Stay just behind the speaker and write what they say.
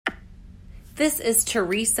This is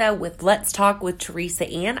Teresa with Let's Talk with Teresa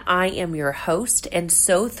Ann. I am your host and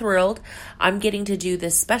so thrilled I'm getting to do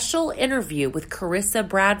this special interview with Carissa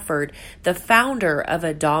Bradford, the founder of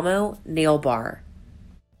Adamo Nail Bar.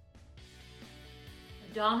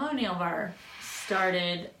 Adamo Nail Bar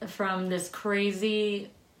started from this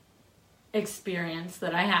crazy experience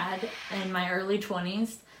that I had in my early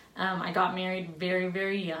 20s. I got married very,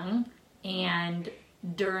 very young, and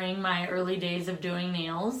during my early days of doing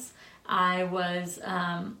nails, I was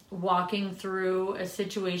walking through a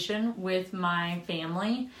situation with my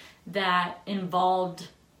family that involved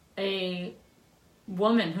a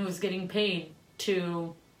woman who was getting paid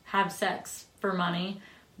to have sex for money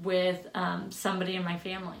with somebody in my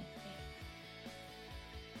family.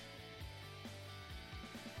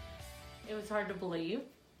 It was hard to believe.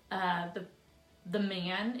 The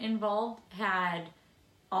man involved had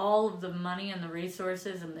all of the money and the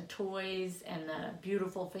resources and the toys and the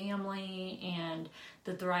beautiful family and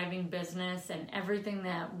the thriving business and everything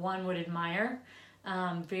that one would admire.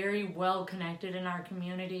 Very well connected in our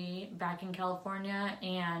community back in California,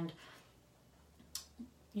 and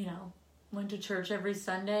went to church every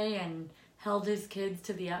Sunday and held his kids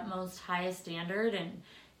to the utmost highest standard. And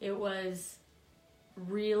it was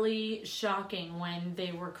really shocking when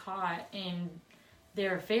they were caught in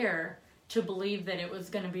their affair to believe that it was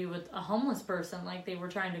going to be with a homeless person like they were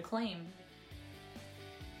trying to claim.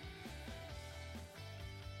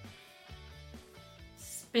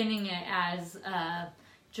 Spinning it as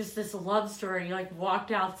just this love story, like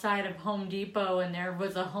walked outside of Home Depot and there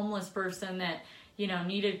was a homeless person that,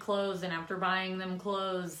 needed clothes, and after buying them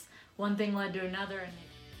clothes, one thing led to another, and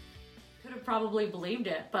they could have probably believed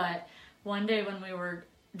it. But one day when we were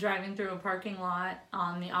driving through a parking lot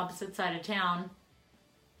on the opposite side of town,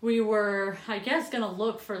 we were, going to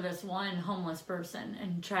look for this one homeless person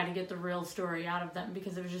and try to get the real story out of them,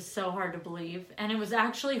 because it was just so hard to believe. And it was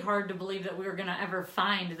actually hard to believe that we were going to ever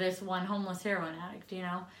find this one homeless heroin addict,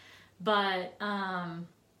 But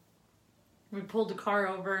we pulled the car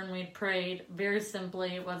over and we prayed very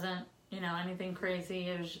simply. It wasn't, anything crazy.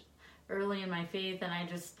 It was early in my faith, and I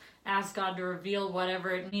just asked God to reveal whatever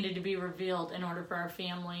it needed to be revealed in order for our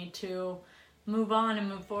family to move on and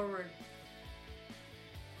move forward.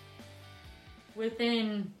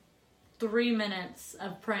 Within 3 minutes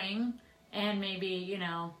of praying and maybe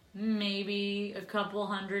a couple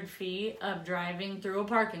 100 feet of driving through a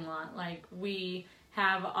parking lot, like, we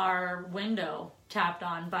have our window tapped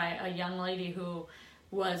on by a young lady who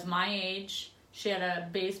was my age. She had a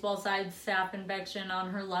baseball-sized staph infection on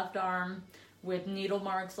her left arm with needle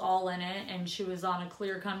marks all in it, and she was on a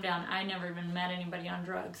clear come down. I never even met anybody on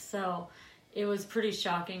drugs, so it was pretty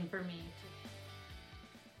shocking for me.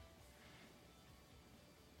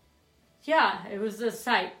 Yeah, it was a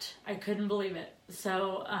sight. I couldn't believe it.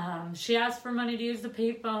 So she asked for money to use the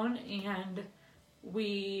payphone, and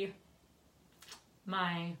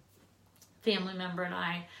my family member and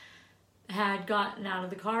I had gotten out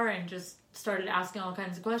of the car and just started asking all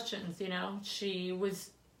kinds of questions. She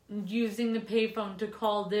was using the payphone to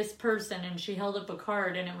call this person, and she held up a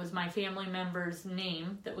card, and it was my family member's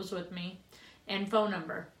name that was with me and phone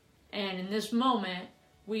number. And in this moment,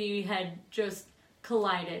 we had just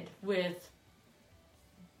collided with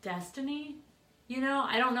destiny.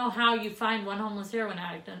 I don't know how you find one homeless heroin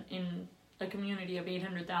addict in a community of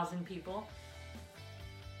 800,000 people.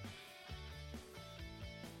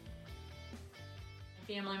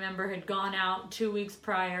 My family member had gone out 2 weeks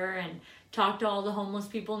prior and talked to all the homeless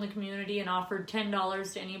people in the community and offered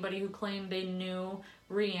 $10 to anybody who claimed they knew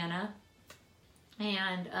Rihanna.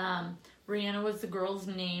 And Rihanna was the girl's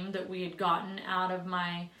name that we had gotten out of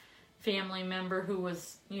my family member who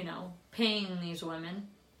was, paying these women.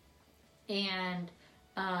 And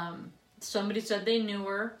somebody said they knew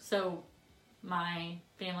her, so my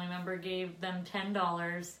family member gave them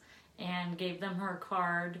 $10 and gave them her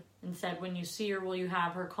card and said, when you see her, will you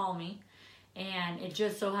have her call me? And it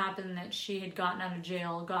just so happened that she had gotten out of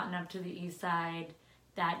jail, gotten up to the east side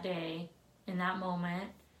that day, in that moment,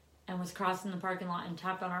 and was crossing the parking lot and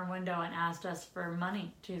tapped on our window and asked us for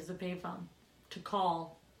money to use the payphone to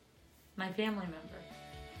call my family member.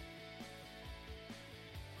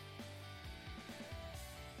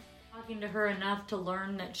 Talking to her enough to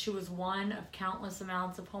learn that she was one of countless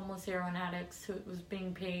amounts of homeless heroin addicts who was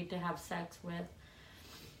being paid to have sex with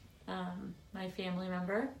my family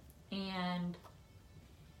member. And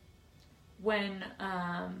when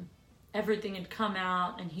everything had come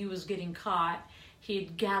out and he was getting caught, he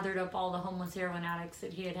had gathered up all the homeless heroin addicts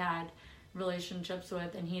that he had had relationships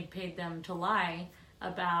with, and he had paid them to lie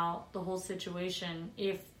about the whole situation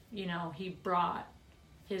if, he brought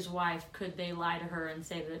his wife, could they lie to her and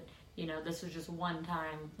say that, this was just one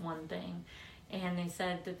time, one thing. And they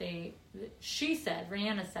said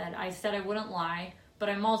Rihanna said, I said I wouldn't lie, but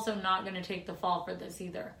I'm also not going to take the fall for this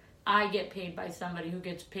either. I get paid by somebody who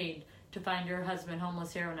gets paid to find your husband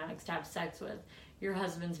homeless heroin addicts to have sex with. Your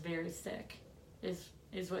husband's very sick,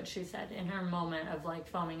 is what she said in her moment of like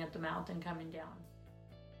foaming at the mouth and coming down.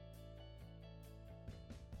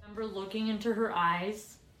 I remember looking into her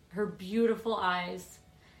eyes, her beautiful eyes,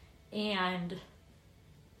 and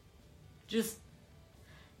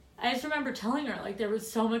I just remember telling her, like, there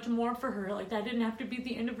was so much more for her. Like, that didn't have to be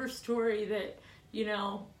the end of her story. That,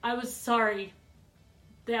 I was sorry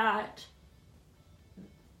that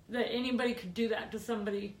anybody could do that to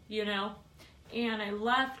somebody, And I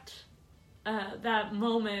left, that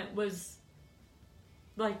moment was,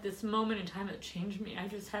 like, this moment in time that changed me. I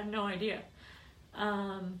just had no idea.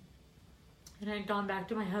 And I had gone back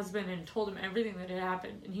to my husband and told him everything that had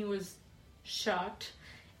happened. And he was shocked.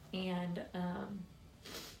 And,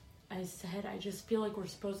 I said, I just feel like we're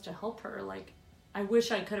supposed to help her. Like, I wish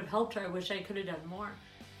I could have helped her. I wish I could have done more.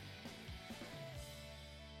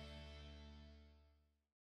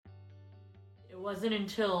 It wasn't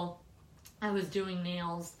until I was doing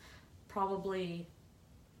nails, probably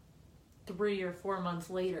 3 or 4 months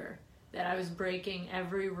later, that I was breaking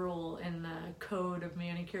every rule in the code of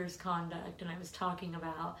manicures conduct. And I was talking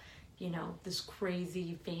about, this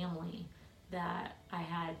crazy family that I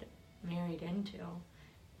had married into.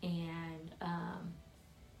 And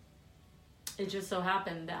it just so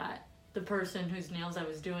happened that the person whose nails I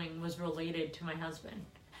was doing was related to my husband.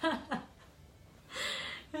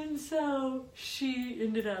 And so she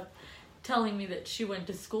ended up telling me that she went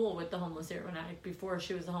to school with the homeless heroin addict before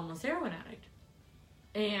she was a homeless heroin addict.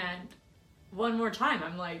 And one more time,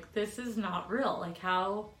 I'm like, this is not real. Like,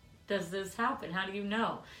 how does this happen? How do you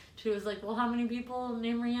know? She was like, well, how many people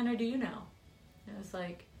named Rihanna do you know? And I was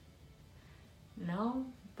like,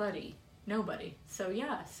 nobody. So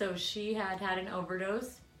yeah, so she had an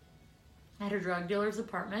overdose at her drug dealer's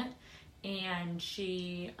apartment, and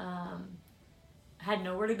she had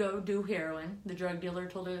nowhere to go do heroin. The drug dealer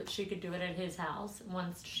told her that she could do it at his house.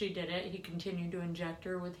 Once she did it, he continued to inject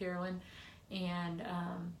her with heroin and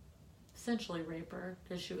essentially rape her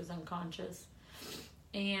because she was unconscious.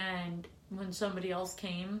 And when somebody else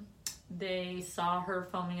came, they saw her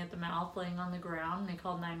foaming at the mouth, laying on the ground. They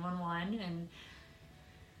called 911, and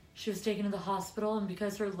she was taken to the hospital. And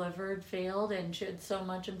because her liver had failed and she had so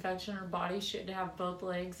much infection in her body, she had to have both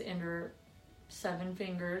legs and her 7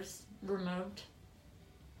 fingers removed.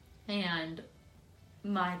 And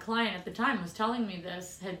my client at the time was telling me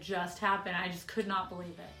this had just happened. I just could not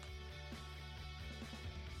believe it.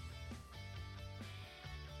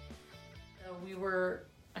 So we were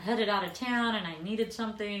headed out of town, and I needed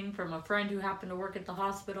something from a friend who happened to work at the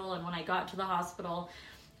hospital. And when I got to the hospital,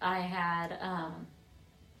 I had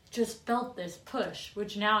just felt this push,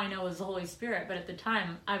 which now I know is the Holy Spirit. But at the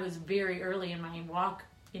time, I was very early in my walk,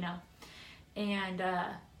 And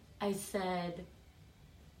I said,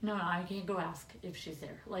 no, I can't go ask if she's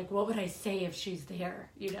there. Like, what would I say if she's there,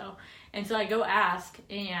 And so I go ask,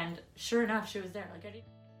 and sure enough, she was there. Like,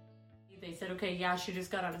 they said, okay, yeah, she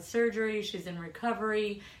just got out of surgery. She's in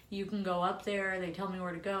recovery. You can go up there. They tell me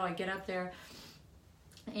where to go. I get up there.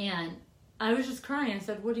 And I was just crying. I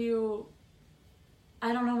said,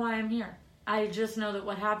 I don't know why I'm here. I just know that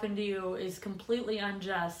what happened to you is completely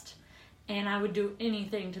unjust, and I would do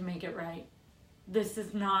anything to make it right. This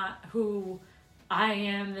is not who I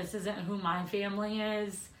am. This isn't who my family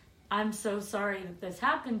is. I'm so sorry that this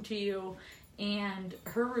happened to you. And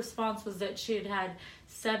her response was that she had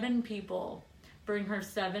 7 people bring her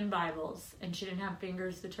 7 Bibles, and she didn't have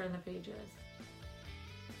fingers to turn the pages.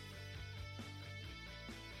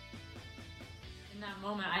 In that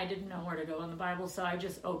moment, I didn't know where to go in the Bible, so I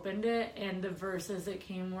just opened it, and the verses that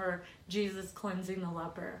came were Jesus cleansing the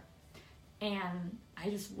leper. And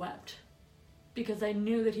I just wept, because I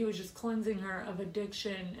knew that he was just cleansing her of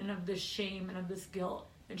addiction and of this shame and of this guilt.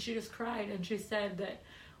 And she just cried, and she said that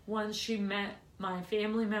once she met my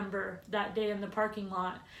family member that day in the parking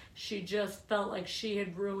lot, she just felt like she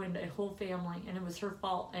had ruined a whole family, and it was her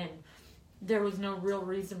fault, and there was no real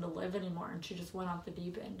reason to live anymore, and she just went off the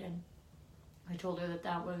deep end. And I told her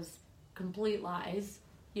that was complete lies.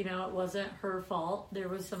 It wasn't her fault. There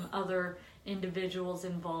was some other individuals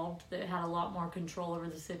involved that had a lot more control over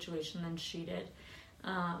the situation than she did.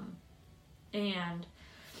 And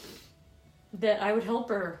that I would help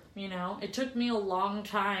her, It took me a long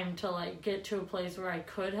time to get to a place where I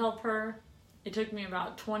could help her. It took me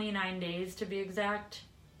about 29 days to be exact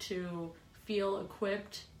to feel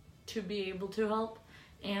equipped to be able to help.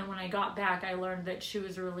 And when I got back, I learned that she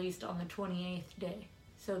was released on the 28th day.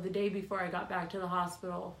 So the day before I got back to the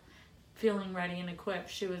hospital, feeling ready and equipped,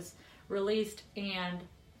 she was released. And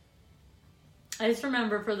I just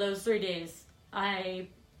remember for those 3 days, I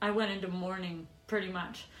went into mourning pretty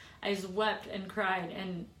much. I just wept and cried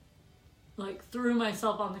and like threw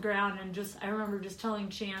myself on the ground, and I remember just telling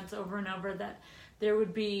Chance over and over that there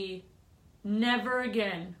would be never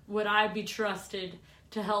again would I be trusted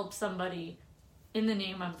to help somebody in the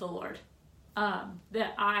name of the Lord.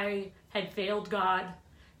 That I had failed God,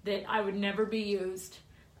 that I would never be used.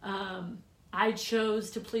 I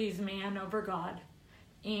chose to please man over God.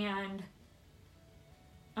 And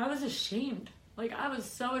I was ashamed. Like, I was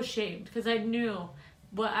so ashamed because I knew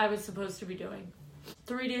what I was supposed to be doing.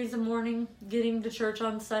 3 days of mourning, getting to church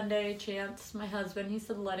on Sunday, Chance, my husband, he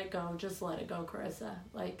said, let it go. Just let it go, Carissa.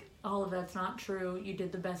 Like, all of that's not true. You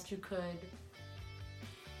did the best you could.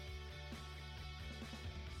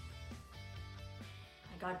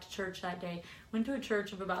 I got to church that day. Went to a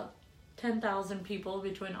church of about 10,000 people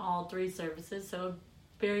between all 3 services, so a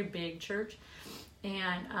very big church.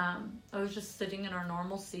 And I was just sitting in our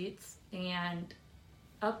normal seats, and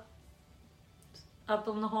up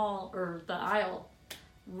in the hall, or the aisle,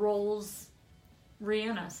 rolls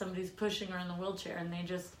Rihanna. Somebody's pushing her in the wheelchair, and they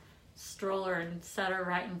just stroll her and set her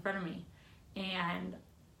right in front of me. And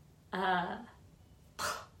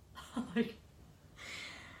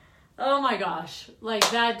oh my gosh, like,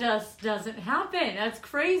 that just doesn't happen. That's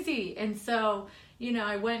crazy. And so,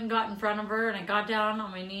 I went and got in front of her, and I got down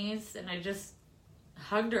on my knees, and I just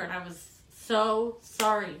hugged her, and I was so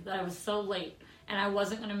sorry that I was so late, and I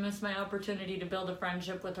wasn't going to miss my opportunity to build a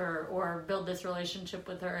friendship with her or build this relationship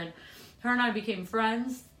with her. And her and I became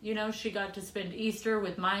friends. She got to spend Easter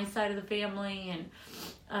with my side of the family,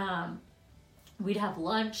 and we'd have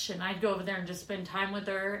lunch, and I'd go over there and just spend time with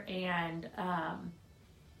her. And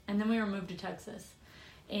then we were moved to Texas,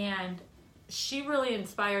 and she really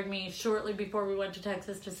inspired me shortly before we went to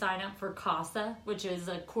Texas to sign up for CASA, which is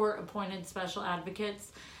a court-appointed special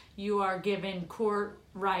advocates. You are given court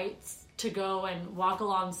rights to go and walk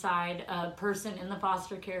alongside a person in the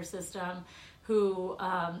foster care system who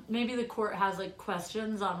maybe the court has like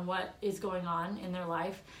questions on what is going on in their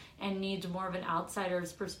life and needs more of an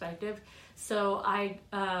outsider's perspective. So I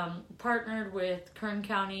partnered with Kern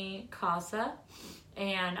County CASA,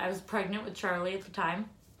 and I was pregnant with Charlie at the time.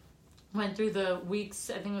 Went through the weeks,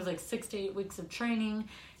 I think it was like 6 to 8 weeks of training.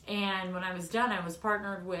 And when I was done, I was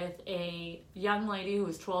partnered with a young lady who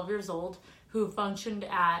was 12 years old who functioned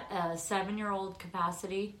at a 7-year-old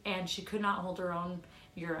capacity, and she could not hold her own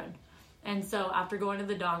urine. And so after going to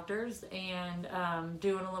the doctors and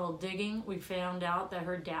doing a little digging, we found out that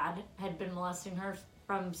her dad had been molesting her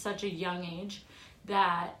from such a young age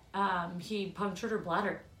that he punctured her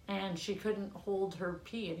bladder, and she couldn't hold her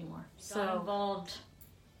pee anymore. So involved,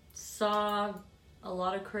 saw a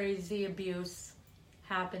lot of crazy abuse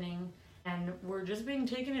happening, and we're just being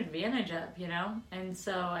taken advantage of, And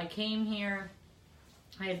so I came here,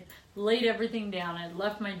 I had laid everything down. I had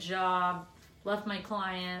left my job, left my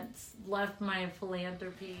clients, left my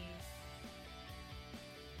philanthropy.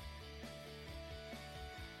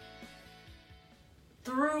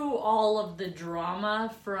 Through all of the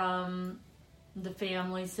drama from the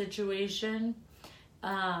family situation,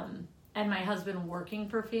 and my husband working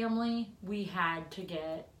for family, we had to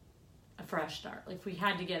get a fresh start. Like, we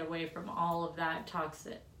had to get away from all of that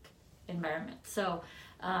toxic environment. So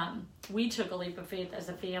we took a leap of faith as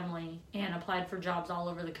a family and applied for jobs all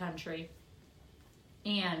over the country.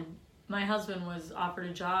 And my husband was offered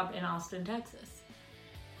a job in Austin, Texas.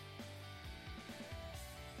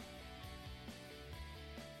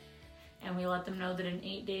 And we let them know that in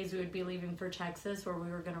 8 days we would be leaving for Texas, where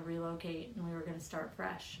we were going to relocate and we were going to start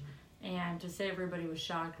fresh. And to say everybody was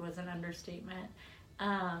shocked was an understatement.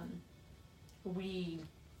 We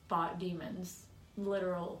fought demons,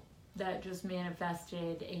 literal, that just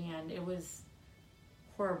manifested, and it was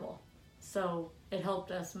horrible. So it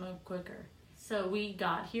helped us move quicker. So we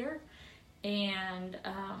got here, and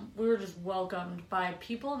we were just welcomed by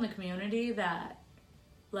people in the community that,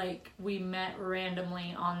 like, we met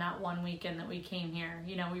randomly on that one weekend that we came here.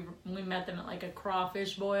 We met them at like a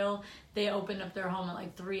crawfish boil. They opened up their home at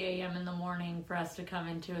like 3 a.m. in the morning for us to come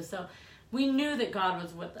into. So we knew that God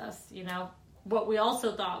was with us, What we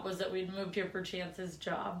also thought was that we'd moved here for Chance's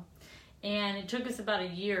job. And it took us about a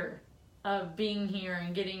year of being here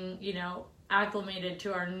and getting, acclimated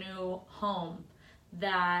to our new home,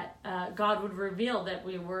 that God would reveal that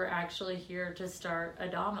we were actually here to start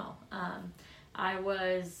Adamo. I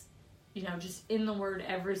was, just in the Word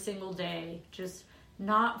every single day, just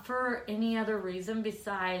not for any other reason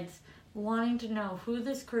besides wanting to know who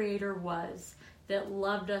this creator was that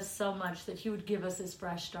loved us so much that he would give us this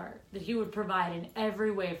fresh start, that he would provide in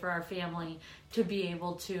every way for our family to be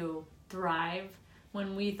able to thrive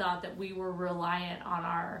when we thought that we were reliant on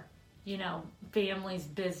our, family's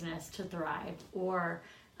business to thrive, or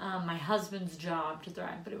my husband's job to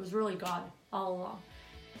thrive. But it was really God all along.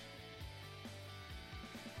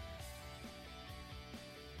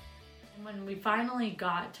 And when we finally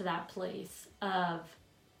got to that place of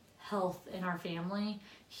health in our family,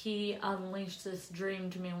 he unleashed this dream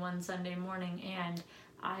to me one Sunday morning, and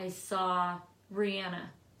I saw Rihanna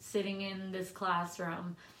sitting in this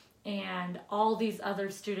classroom, and all these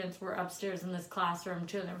other students were upstairs in this classroom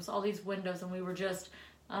too. And there was all these windows, and we were just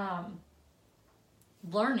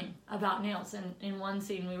learning about nails. And in one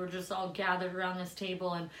scene, we were just all gathered around this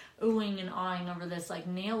table and oohing and awing over this like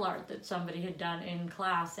nail art that somebody had done in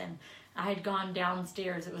class. And I had gone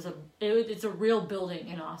downstairs. It's a real building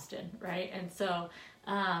in Austin, right? And so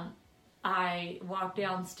I walked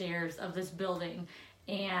downstairs of this building,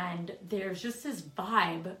 and there's just this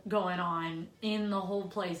vibe going on in the whole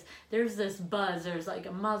place. There's this buzz. There's like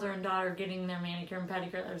a mother and daughter getting their manicure and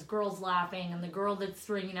pedicure. There's girls laughing, and the girl that's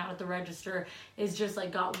ringing out at the register is just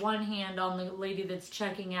like got one hand on the lady that's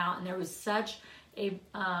checking out. And there was such an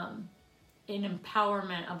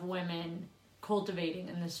empowerment of women cultivating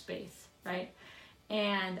in this space, right?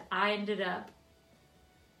 And I ended up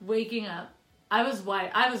waking up. I was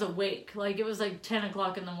awake. Like, it was like 10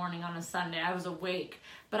 o'clock in the morning on a Sunday. I was awake.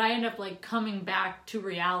 But I ended up like coming back to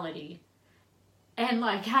reality and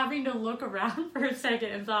like having to look around for a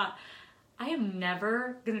second and thought, I am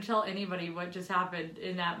never going to tell anybody what just happened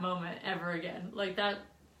in that moment ever again. Like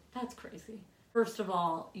that's crazy. First of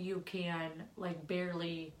all, you can like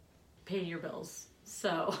barely pay your bills.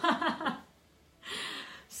 So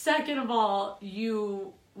second of all,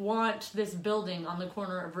 you want this building on the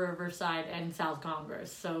corner of Riverside and South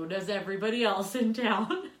Congress. So does everybody else in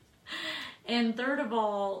town. And third of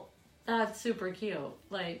all, that's super cute.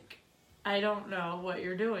 Like, I don't know what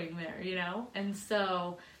you're doing there, And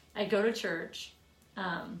so I go to church,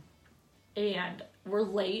 and we're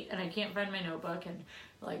late, and I can't find my notebook, and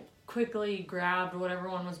like quickly grabbed whatever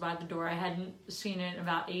one was by the door. I hadn't seen it in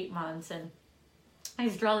about 8 months, and I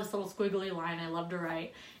just draw this little squiggly line. I love to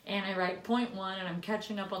write. And I write point one, and I'm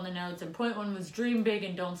catching up on the notes. And point one was dream big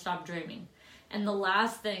and don't stop dreaming. And the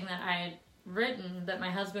last thing that I had written that my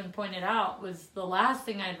husband pointed out was the last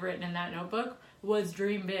thing I'd written in that notebook was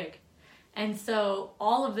dream big. And so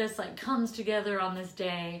all of this like comes together on this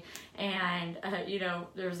day. And,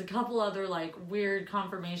 there's a couple other like weird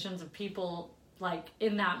confirmations of people like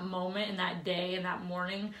in that moment, in that day, in that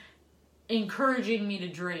morning, encouraging me to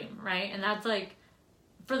dream, right? And that's like,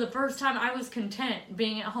 for the first time, I was content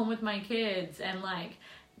being at home with my kids and like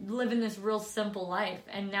living this real simple life.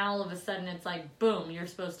 And now all of a sudden it's like, boom, you're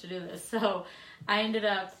supposed to do this. So I ended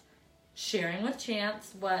up sharing with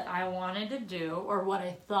Chance what I wanted to do, or what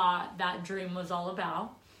I thought that dream was all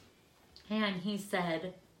about. And he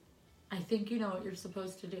said, I think you know what you're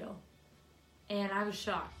supposed to do. And I was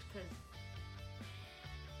shocked because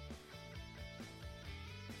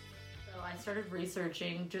I started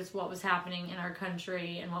researching just what was happening in our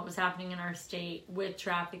country and what was happening in our state with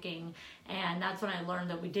trafficking. And that's when I learned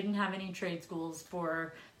that we didn't have any trade schools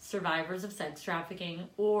for survivors of sex trafficking,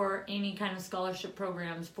 or any kind of scholarship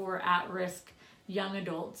programs for at-risk young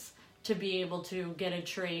adults to be able to get a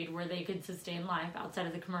trade where they could sustain life outside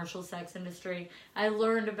of the commercial sex industry. I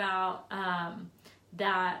learned about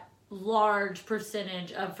that large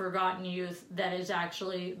percentage of forgotten youth that is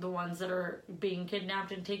actually the ones that are being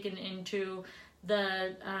kidnapped and taken into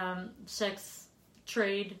the sex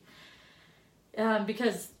trade,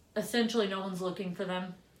 because essentially no one's looking for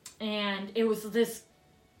them. And it was this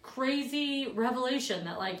crazy revelation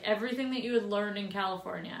that like everything that you had learned in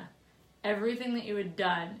California, everything that you had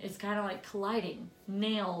done is kind of like colliding.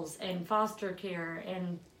 Nails and foster care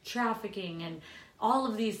and trafficking and all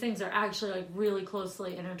of these things are actually like really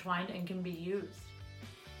closely intertwined and can be used.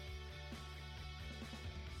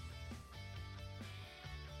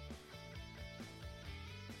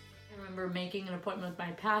 I remember making an appointment with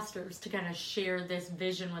my pastors to kind of share this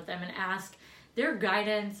vision with them and ask their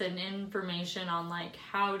guidance and information on like,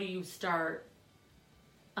 how do you start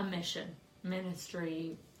a mission,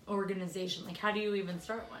 ministry, organization? Like, how do you even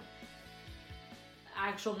start one? The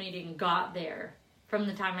actual meeting got there. From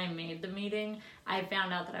the time I made the meeting, I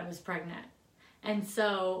found out that I was pregnant. And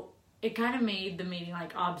so it kind of made the meeting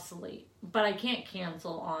like obsolete. But I can't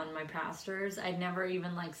cancel on my pastors. I'd never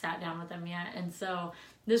even like sat down with them yet. And so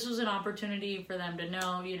this was an opportunity for them to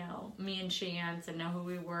know, me and Chance, and know who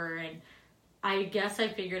we were. And I guess I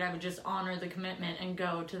figured I would just honor the commitment and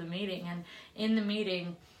go to the meeting. And in the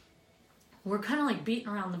meeting, we're kind of like beating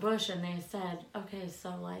around the bush, and they said, okay,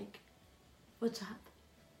 so like, what's up?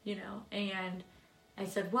 And I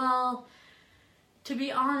said, well, to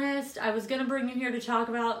be honest, I was going to bring you here to talk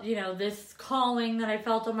about, this calling that I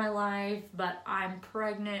felt on my life, but I'm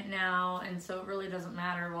pregnant now, and so it really doesn't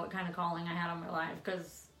matter what kind of calling I had on my life,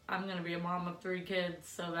 because I'm going to be a mom of 3 kids,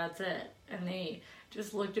 so that's it. And they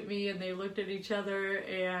just looked at me, and they looked at each other,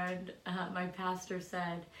 and my pastor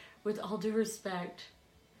said, with all due respect,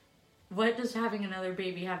 what does having another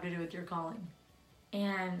baby have to do with your calling?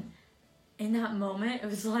 And in that moment, it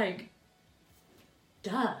was like,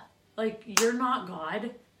 duh. Like, you're not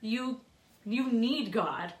God. You need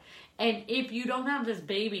God. And if you don't have this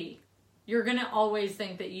baby, you're going to always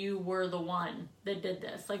think that you were the one that did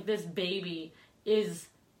this. Like, this baby is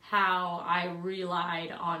how I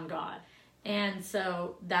relied on God. And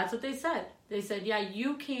so that's what they said. They said, yeah,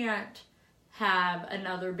 you can't have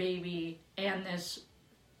another baby and this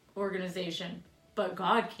organization, but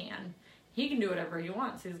God can. He can do whatever he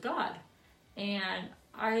wants. He's God. And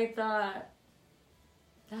I thought,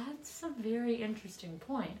 that's a very interesting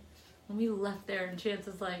point. When we left there, and Chance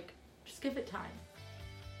is like, just give it time.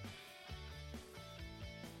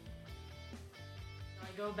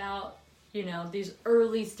 I go about, these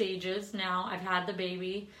early stages. Now I've had the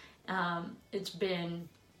baby. It's been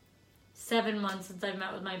 7 months since I've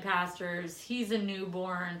met with my pastors. He's a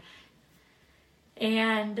newborn.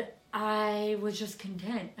 And I was just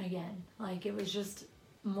content again. Like, it was just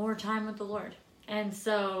more time with the Lord. And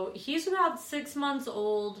so he's about 6 months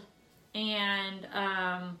old, and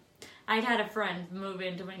I'd had a friend move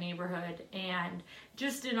into my neighborhood, and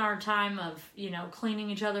just in our time of, cleaning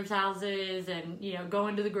each other's houses and,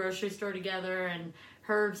 going to the grocery store together, and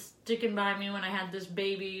her sticking by me when I had this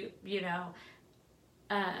baby,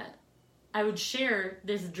 I would share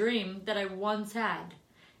this dream that I once had.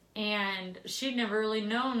 And she'd never really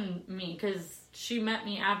known me, because she met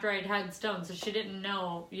me after I'd had Stone, so she didn't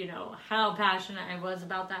know, how passionate I was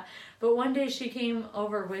about that. But one day she came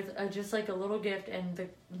over with just like a little gift, and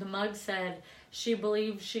the mug said she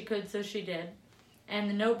believed she could, so she did. And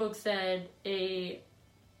the notebook said a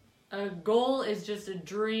goal is just a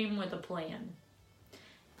dream with a plan.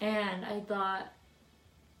 And I thought,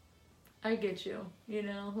 I get you,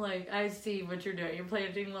 like, I see what you're doing. You're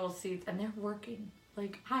planting little seeds, and they're working.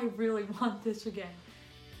 Like, I really want this again.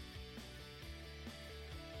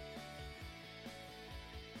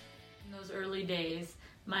 In those early days,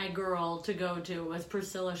 my girl to go to was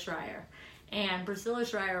Priscilla Schreier. And Priscilla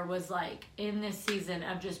Schreier was like, in this season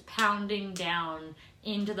of just pounding down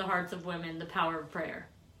into the hearts of women, the power of prayer.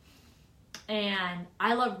 And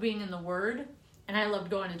I loved being in the Word, and I loved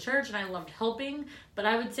going to church, and I loved helping. But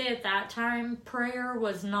I would say at that time, prayer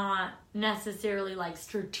was not necessarily like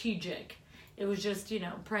strategic. It was just,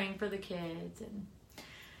 praying for the kids and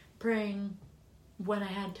praying when I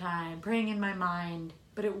had time, praying in my mind.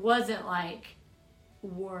 But it wasn't like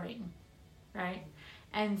warring, right?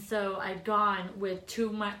 And so I'd gone with two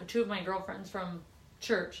of my girlfriends from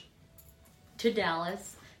church to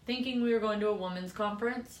Dallas, thinking we were going to a women's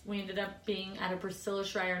conference. We ended up being at a Priscilla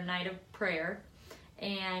Schreier night of prayer,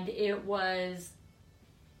 and it was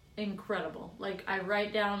incredible. Like, I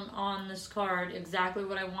write down on this card exactly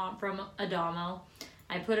what I want from Adamo.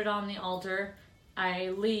 I put it on the altar. I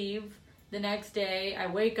leave. The next day, I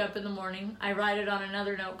wake up in the morning. I write it on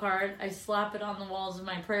another note card. I slap it on the walls of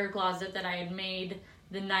my prayer closet that I had made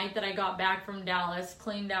the night that I got back from Dallas,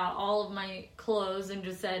 cleaned out all of my clothes, and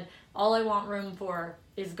just said, all I want room for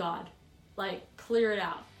is God. Like, clear it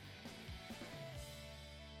out.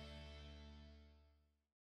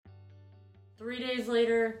 Three days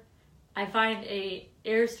later, I find a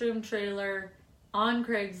Airstream trailer on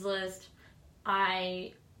Craigslist.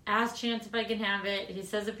 I ask Chance if I can have it. He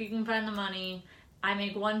says if you can find the money. I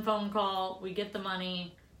make one phone call, we get the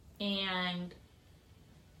money, and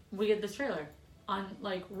we get this trailer on,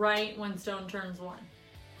 like, right when Stone turns 1.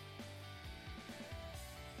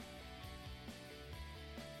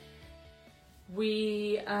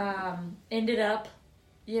 We ended up,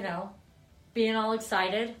 being all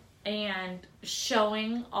excited and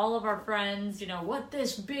showing all of our friends, what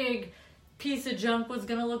this big piece of junk was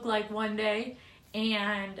going to look like one day.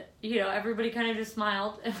 And, everybody kind of just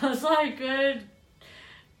smiled. It was like, good.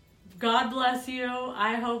 God bless you.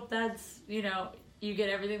 I hope that's, you get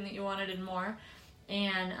everything that you wanted and more.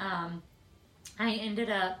 And I ended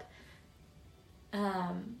up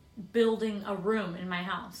building a room in my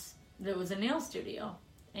house that was a nail studio.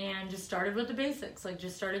 and just started with the basics, like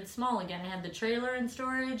just started small again. I had the trailer in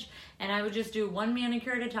storage, and I would just do one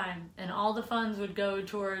manicure at a time, and all the funds would go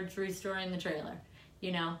towards restoring the trailer,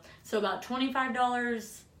 you know. So about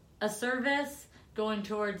 $25 a service going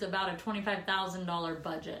towards about a $25,000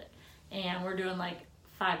 budget, and we're doing like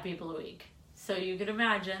 5 people a week. So you could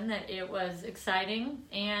imagine that it was exciting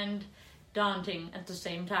and daunting at the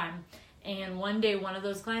same time. And one day one of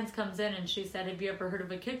those clients comes in and she said, have you ever heard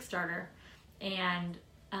of a Kickstarter? And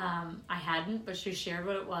I hadn't, but she shared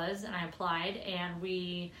what it was, and I applied, and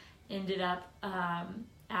we ended up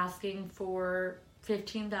asking for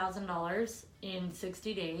 $15,000 in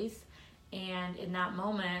 60 days. And in that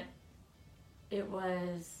moment, it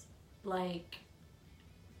was like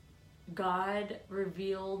God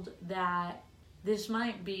revealed that this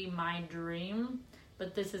might be my dream,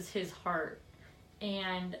 but this is his heart.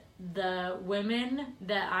 And the women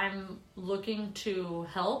that I'm looking to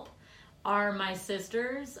help are my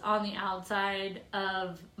sisters on the outside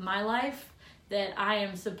of my life that I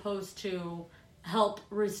am supposed to help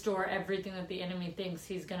restore everything that the enemy thinks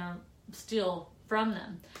he's going to steal from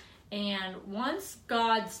them. And once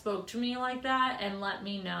God spoke to me like that and let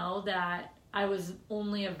me know that I was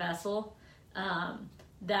only a vessel,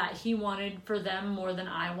 that he wanted for them more than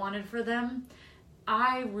I wanted for them,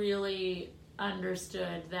 I really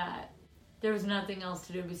understood that there was nothing else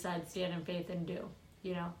to do besides stand in faith and do.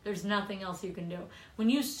 You know, there's nothing else you can do. When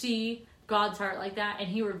you see God's heart like that, and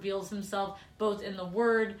he reveals himself both in the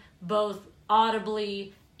word, both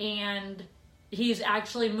audibly, and he's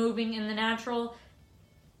actually moving in the natural,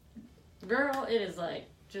 girl, it is like,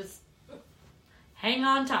 just hang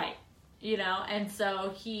on tight, you know. And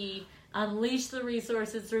so he unleashed the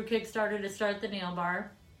resources through Kickstarter to start the nail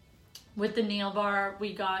bar. With the nail bar,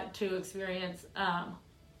 we got to experience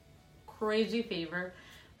crazy favor,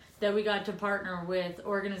 that we got to partner with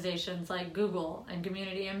organizations like Google and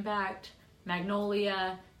Community Impact,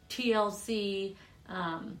 Magnolia, TLC.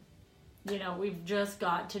 You know, we've just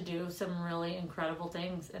got to do some really incredible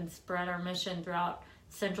things and spread our mission throughout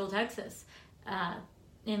Central Texas,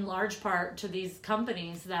 in large part to these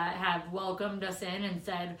companies that have welcomed us in and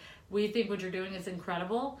said, we think what you're doing is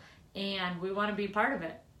incredible and we want to be part of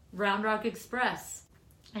it. Round Rock Express.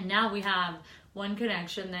 And now we have one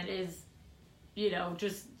connection that is, you know,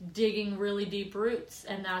 just digging really deep roots,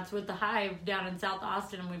 and that's with the Hive down in South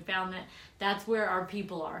Austin. And we found that that's where our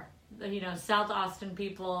people are. You know, South Austin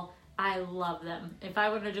people, I love them. If I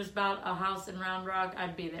would have just bought a house in Round Rock,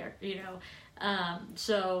 I'd be there, you know.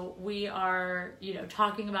 So we are, you know,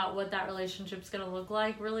 talking about what that relationship's going to look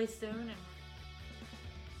like really soon.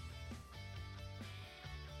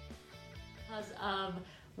 Because of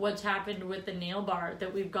what's happened with the nail bar,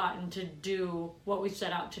 that we've gotten to do what we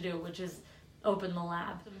set out to do, which is open the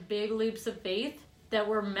lab. Some big leaps of faith that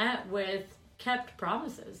were met with kept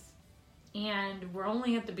promises. And we're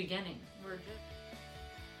only at the beginning.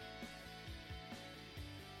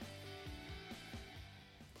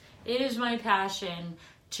 It is my passion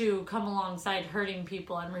to come alongside hurting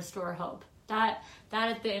people and restore hope. That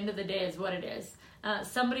at the end of the day is what it is.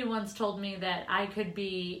 Somebody once told me that I could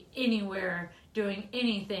be anywhere doing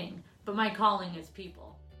anything, but my calling is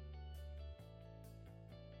people.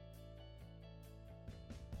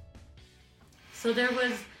 So there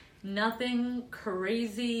was nothing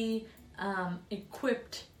crazy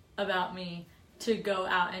equipped about me to go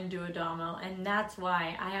out and do Adamo, and that's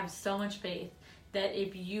why I have so much faith that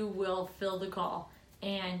if you will feel the call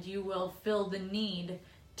and you will feel the need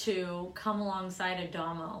to come alongside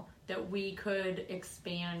Adamo, that we could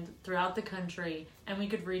expand throughout the country and we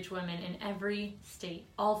could reach women in every state.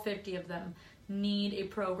 All 50 of them need a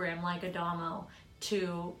program like Adamo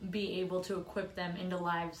to be able to equip them into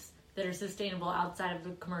lives that are sustainable outside of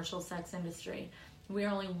the commercial sex industry. We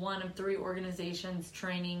are only one of 3 organizations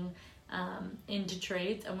training into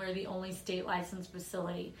trades, and we're the only state licensed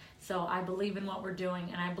facility. So I believe in what we're doing,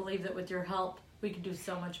 and I believe that with your help, we can do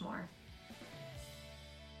so much more.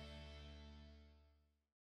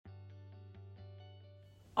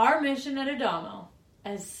 Our mission at Adamo,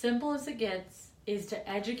 as simple as it gets, is to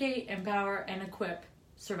educate, empower, and equip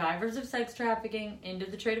survivors of sex trafficking into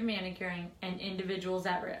the trade of manicuring and individuals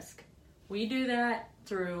at risk. We do that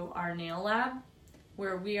through our nail lab,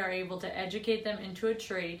 where we are able to educate them into a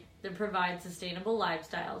trade that provides sustainable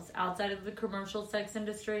lifestyles outside of the commercial sex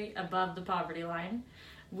industry, above the poverty line.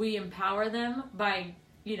 We empower them by,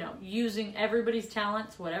 using everybody's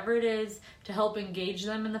talents, whatever it is, to help engage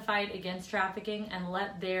them in the fight against trafficking and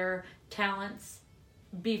let their talents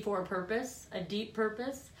be for a purpose, a deep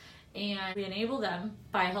purpose. And we enable them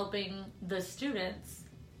by helping the students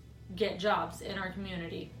get jobs in our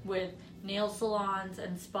community with nail salons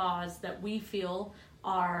and spas that we feel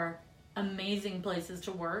are amazing places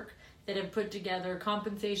to work that have put together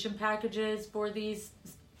compensation packages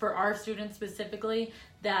for our students specifically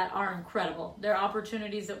that are incredible. They're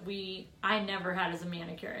opportunities that I never had as a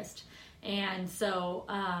manicurist. And so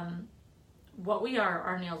what we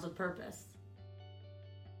are nails with purpose.